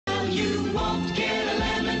won't get a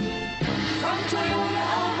lemon from Toyota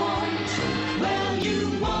of Orange. Well,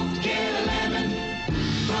 you won't get a lemon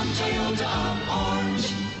from Toyota of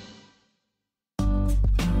Orange.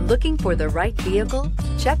 Looking for the right vehicle?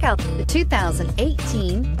 Check out the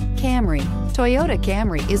 2018 Camry. Toyota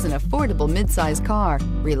Camry is an affordable midsize car,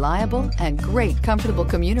 reliable and great comfortable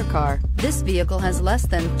commuter car. This vehicle has less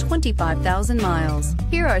than 25,000 miles.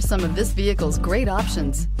 Here are some of this vehicle's great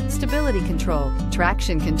options: stability control,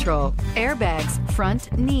 traction control, airbags,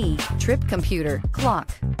 front knee, trip computer, clock,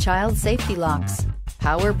 child safety locks,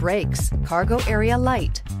 power brakes, cargo area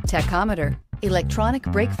light, tachometer, electronic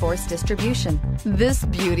brake force distribution. This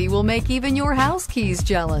beauty will make even your house keys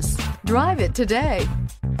jealous. Drive it today.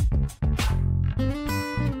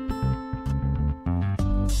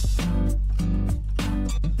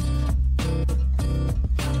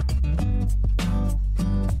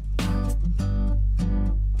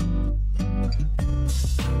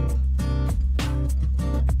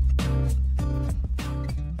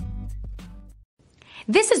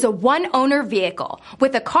 This is a one-owner vehicle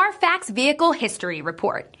with a Carfax Vehicle History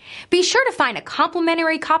Report. Be sure to find a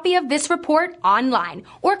complimentary copy of this report online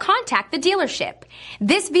or contact the dealership.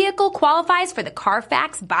 This vehicle qualifies for the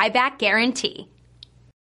Carfax Buyback Guarantee.